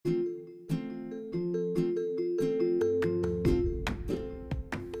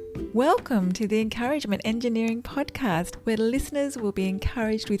Welcome to the Encouragement Engineering Podcast, where listeners will be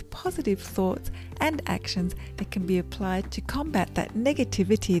encouraged with positive thoughts and actions that can be applied to combat that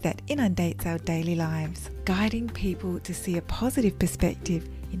negativity that inundates our daily lives, guiding people to see a positive perspective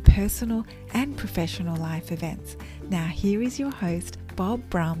in personal and professional life events. Now here is your host, Bob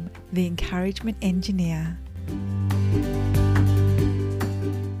Brum, the Encouragement Engineer.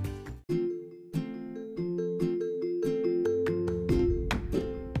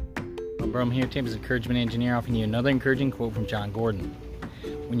 Brum here, Tampa's Encouragement Engineer, offering you another encouraging quote from John Gordon.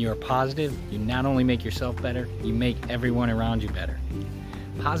 When you are positive, you not only make yourself better, you make everyone around you better.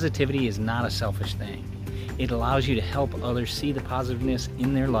 Positivity is not a selfish thing. It allows you to help others see the positiveness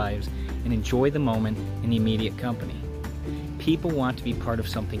in their lives and enjoy the moment in immediate company. People want to be part of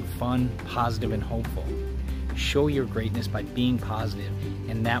something fun, positive, and hopeful. Show your greatness by being positive,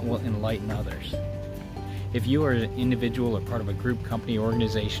 and that will enlighten others. If you are an individual or part of a group, company, or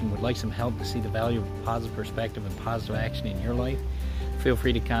organization would like some help to see the value of positive perspective and positive action in your life, feel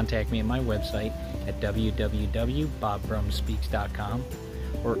free to contact me at my website at www.bobbrumspeaks.com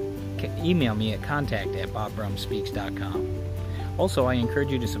or email me at contact@bobbrumspeaks.com. Also, I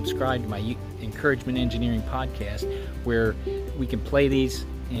encourage you to subscribe to my Encouragement Engineering podcast, where we can play these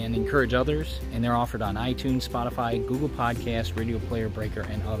and encourage others, and they're offered on iTunes, Spotify, Google Podcasts, Radio Player, Breaker,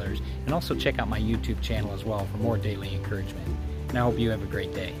 and others. And also check out my YouTube channel as well for more daily encouragement. And I hope you have a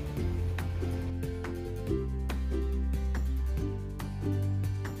great day.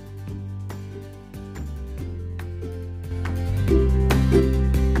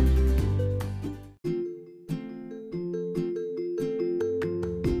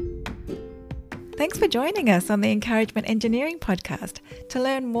 Thanks for joining us on the Encouragement Engineering Podcast. To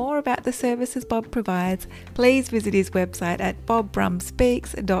learn more about the services Bob provides, please visit his website at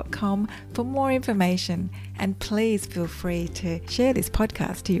bobbrumspeaks.com for more information. And please feel free to share this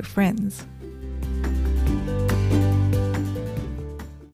podcast to your friends.